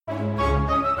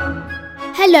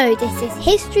Hello, this is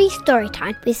History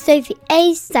Storytime with Sophie,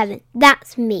 age 7.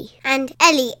 That's me. And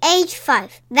Ellie, age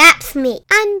 5. That's me.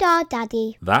 And our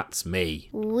daddy. That's me.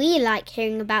 We like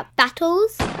hearing about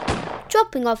battles,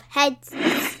 chopping off heads,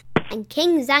 and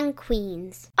kings and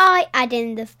queens. I add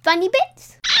in the funny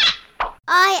bits.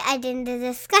 I add in the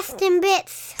disgusting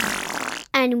bits.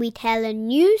 And we tell a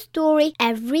new story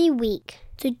every week.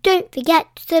 So don't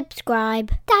forget to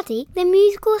subscribe. Daddy, the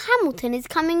musical Hamilton is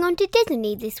coming on to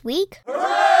Disney this week.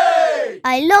 Hooray!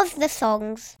 I love the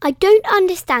songs. I don't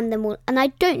understand them all and I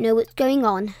don't know what's going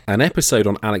on. An episode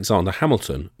on Alexander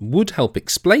Hamilton would help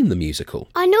explain the musical.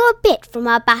 I know a bit from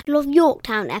our Battle of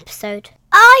Yorktown episode.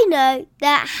 I know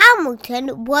that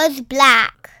Hamilton was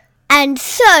black. And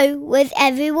so was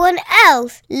everyone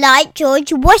else, like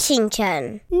George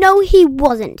Washington. No, he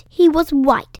wasn't. He was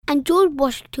white, and George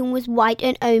Washington was white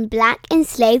and owned black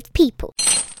enslaved people.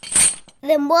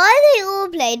 Then why are they all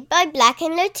played by black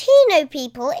and Latino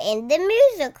people in the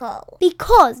musical?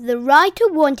 Because the writer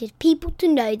wanted people to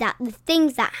know that the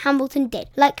things that Hamilton did,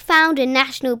 like found a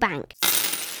national bank.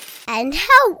 And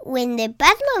help win the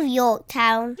Battle of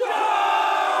Yorktown.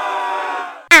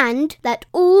 And that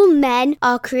all men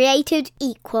are created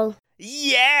equal.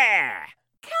 Yeah!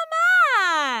 Come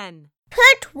on!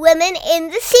 Put women in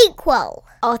the sequel.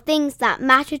 Are things that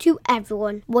matter to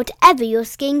everyone, whatever your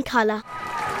skin colour.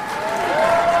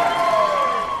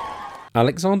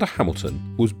 Alexander Hamilton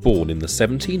was born in the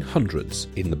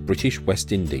 1700s in the British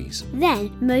West Indies.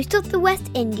 Then, most of the West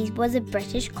Indies was a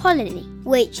British colony,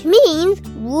 which means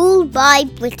ruled by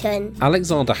Britain.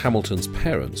 Alexander Hamilton's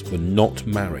parents were not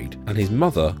married and his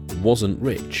mother wasn't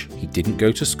rich. He didn't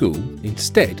go to school.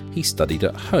 Instead, he studied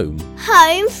at home.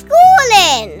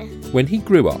 Homeschooling! When he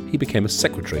grew up, he became a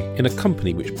secretary in a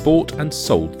company which bought and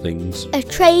sold things. A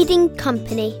trading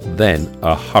company. Then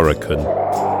a hurricane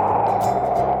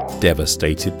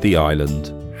devastated the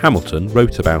island. Hamilton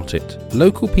wrote about it.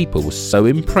 Local people were so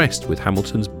impressed with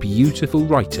Hamilton's beautiful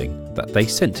writing that they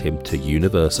sent him to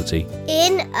university.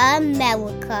 In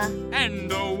America.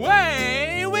 And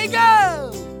away we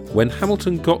go! When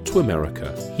Hamilton got to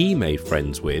America, he made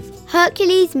friends with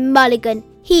Hercules Mulligan.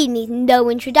 He needs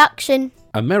no introduction.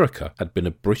 America had been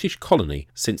a British colony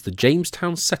since the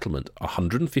Jamestown settlement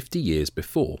 150 years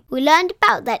before. We learned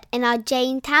about that in our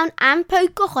Jamestown and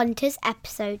Pocahontas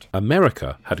episode.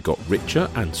 America had got richer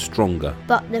and stronger.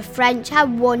 But the French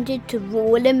had wanted to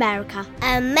rule America.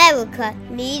 America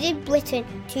needed Britain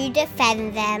to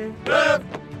defend them.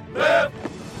 Left,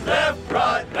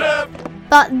 right, left.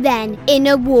 But then, in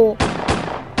a war,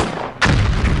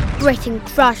 Britain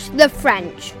crushed the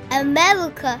French.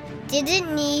 America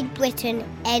didn't need Britain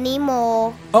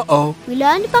anymore. Uh-oh. We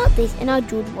learned about this in our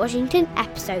George Washington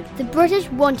episode. The British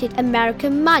wanted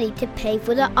American money to pay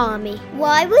for the army.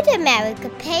 Why would America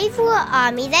pay for an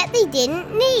army that they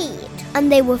didn't need? And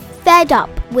they were fed up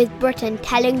with Britain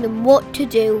telling them what to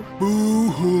do.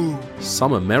 Boo-hoo.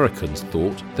 Some Americans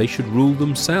thought they should rule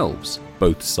themselves.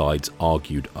 Both sides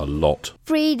argued a lot.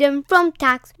 Freedom from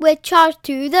tax, we're charged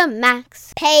to the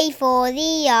max. Pay for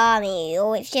the army,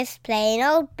 or it's just plain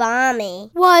old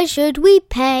balmy. Why should we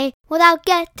pay without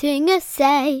getting a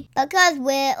say? Because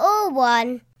we're all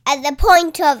one at the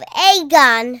point of a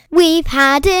gun. We've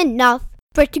had enough.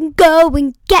 Britain, go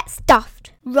and get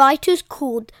stuffed. Writers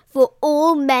called for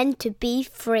all men to be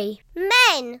free.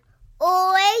 Men!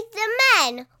 Always the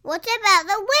men. What about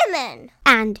the women?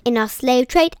 And in our slave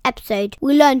trade episode,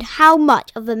 we learned how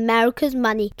much of America's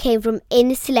money came from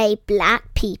enslaved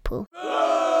black people.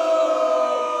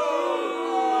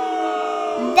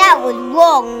 That was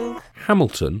wrong.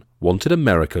 Hamilton wanted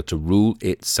America to rule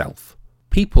itself.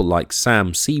 People like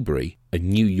Sam Seabury, a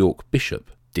New York bishop,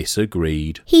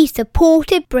 disagreed. He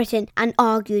supported Britain and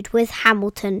argued with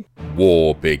Hamilton.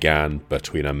 War began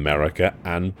between America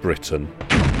and Britain.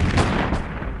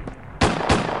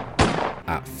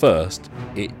 At first,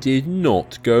 it did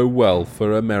not go well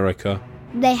for America.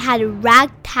 They had a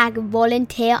ragtag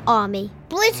volunteer army.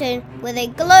 Britain was a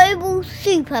global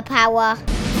superpower.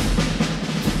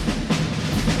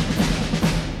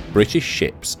 British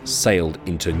ships sailed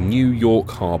into New York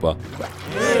Harbour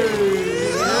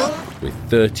with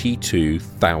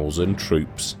 32,000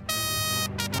 troops.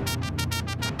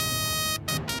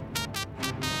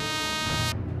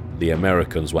 The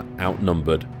Americans were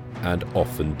outnumbered and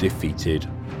often defeated.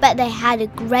 But they had a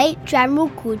great general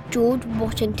called George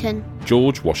Washington.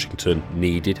 George Washington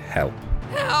needed help.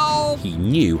 Help! He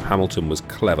knew Hamilton was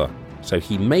clever, so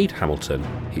he made Hamilton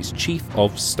his chief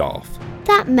of staff.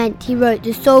 That meant he wrote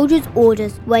the soldiers'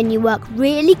 orders. When you work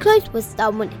really close with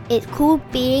someone, it's called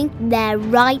being their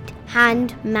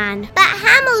right-hand man. But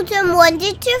Hamilton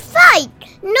wanted to fight,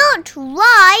 not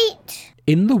write.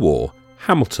 In the war,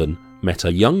 Hamilton met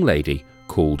a young lady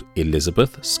called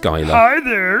Elizabeth Schuyler. Hi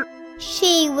there.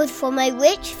 She was from a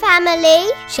rich family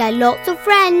She had lots of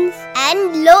friends.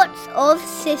 and lots of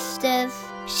sisters.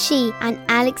 She and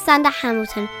Alexander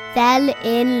Hamilton fell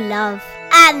in love.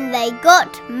 And they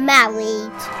got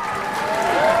married.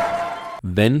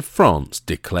 Then France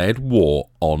declared war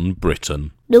on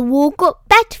Britain. The war got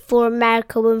better for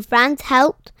America when France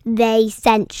helped. They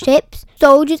sent ships,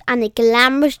 soldiers and a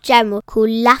glamorous general called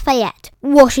Lafayette.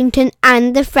 Washington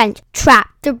and the French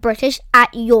trapped the British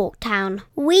at Yorktown.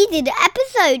 We did an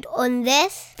episode on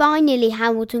this. Finally,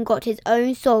 Hamilton got his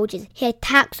own soldiers. He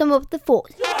attacked some of the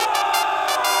forts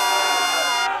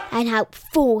and helped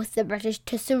force the British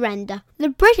to surrender. The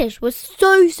British were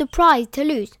so surprised to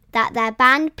lose that their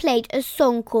band played a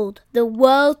song called The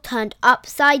World Turned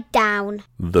Upside Down.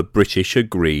 The British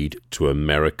agreed to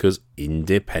America's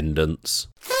independence.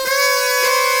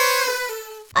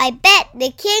 I bet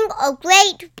the King of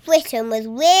Great Britain was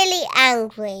really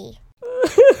angry.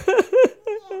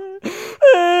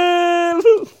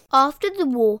 After the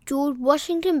war, George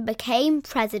Washington became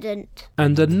president.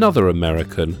 And another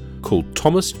American called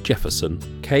Thomas Jefferson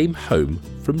came home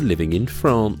from living in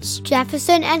France.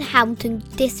 Jefferson and Hamilton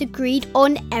disagreed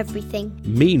on everything.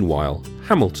 Meanwhile,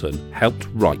 Hamilton helped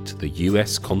write the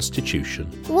US Constitution.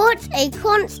 What's a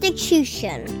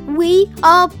constitution? We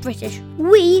are British.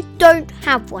 We don't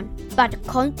have one. But a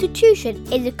constitution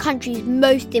is a country's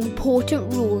most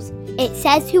important rules. It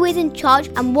says who is in charge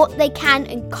and what they can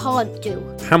and can't do.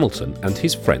 Hamilton and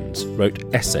his friends wrote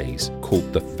essays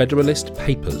called the Federalist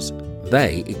Papers.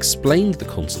 They explained the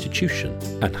Constitution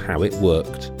and how it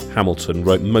worked. Hamilton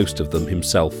wrote most of them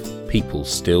himself. People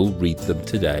still read them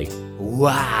today.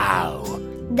 Wow.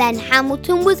 Then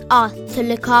Hamilton was asked to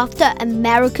look after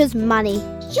America's money.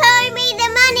 Show me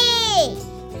the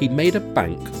money! He made a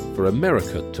bank for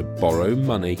America to borrow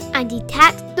money. And he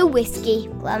taxed the whiskey.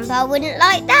 Grandpa wouldn't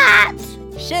like that.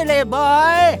 Silly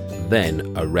boy.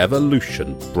 Then a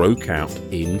revolution broke out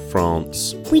in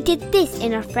France. We did this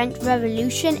in our French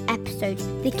Revolution episode.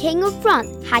 The King of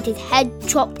France had his head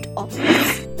chopped off.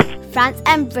 France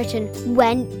and Britain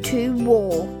went to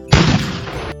war.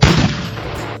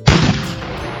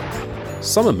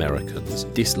 Some Americans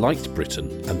disliked Britain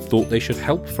and thought they should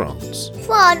help France.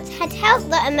 France had helped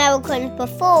the Americans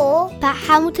before. But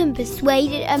Hamilton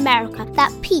persuaded America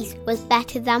that peace was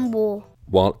better than war.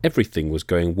 While everything was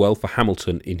going well for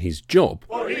Hamilton in his job,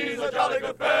 For he's a jolly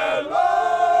good fellow,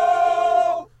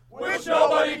 which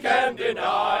nobody can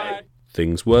deny.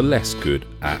 things were less good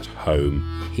at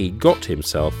home. He got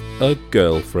himself a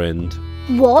girlfriend.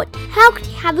 What? How could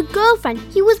he have a girlfriend?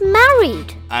 He was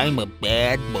married. I'm a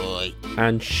bad boy.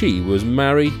 And she was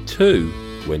married too.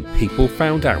 When people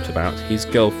found out about his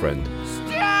girlfriend,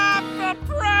 Stop the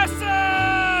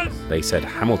presses! they said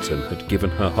Hamilton had given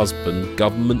her husband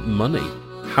government money.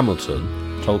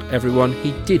 Hamilton told everyone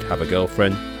he did have a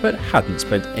girlfriend, but hadn't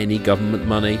spent any government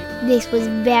money. This was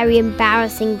very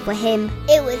embarrassing for him.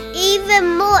 It was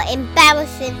even more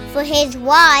embarrassing for his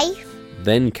wife.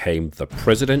 Then came the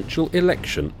presidential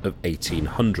election of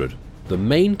 1800. The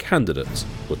main candidates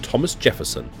were Thomas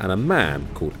Jefferson and a man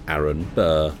called Aaron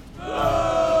Burr.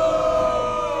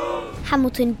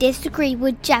 Hamilton disagreed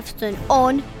with Jefferson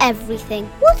on everything.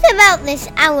 What about this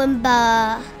Aaron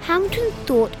Burr? Hamilton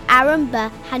thought Aaron Burr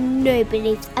had no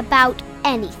beliefs about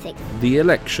anything. The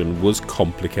election was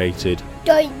complicated.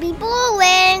 Don't be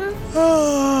boring.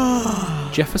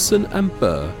 Jefferson and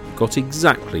Burr got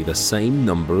exactly the same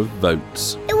number of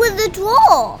votes, It was a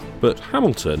draw. but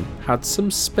Hamilton had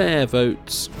some spare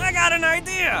votes. I got an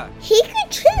idea. He could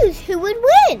choose who would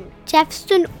win.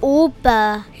 Jefferson or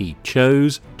Burr? He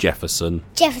chose Jefferson.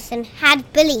 Jefferson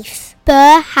had beliefs.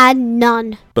 Burr had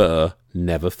none. Burr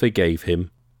never forgave him.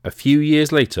 A few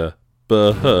years later,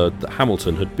 Burr heard that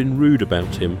Hamilton had been rude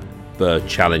about him. Burr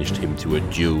challenged him to a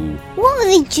duel. What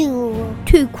was a duel?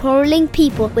 Two quarrelling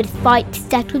people would fight to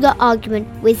settle the argument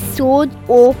with swords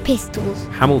or pistols.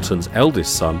 Hamilton's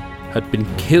eldest son had been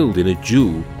killed in a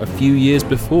duel a few years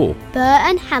before. Burr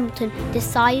and Hamilton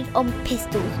decided on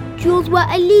pistols. Duels were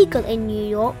illegal in New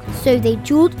York, so they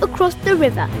duelled across the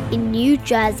river in New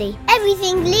Jersey.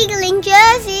 Everything's legal in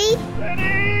Jersey.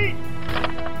 Ready?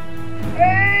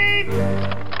 Aim!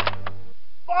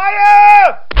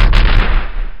 Fire!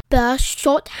 Burr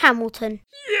shot Hamilton.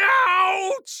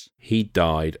 Ouch! He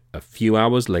died a few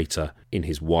hours later in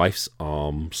his wife's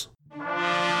arms.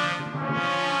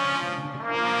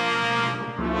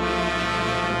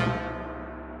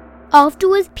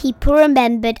 Afterwards, people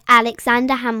remembered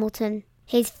Alexander Hamilton.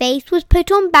 His face was put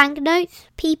on banknotes.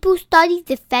 People studied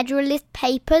the Federalist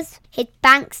Papers. His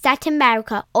bank set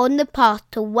America on the path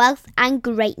to wealth and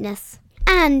greatness.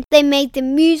 And they made the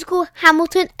musical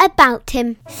Hamilton about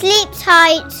him. Sleep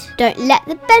tight. Don't let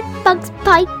the bed bugs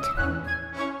bite.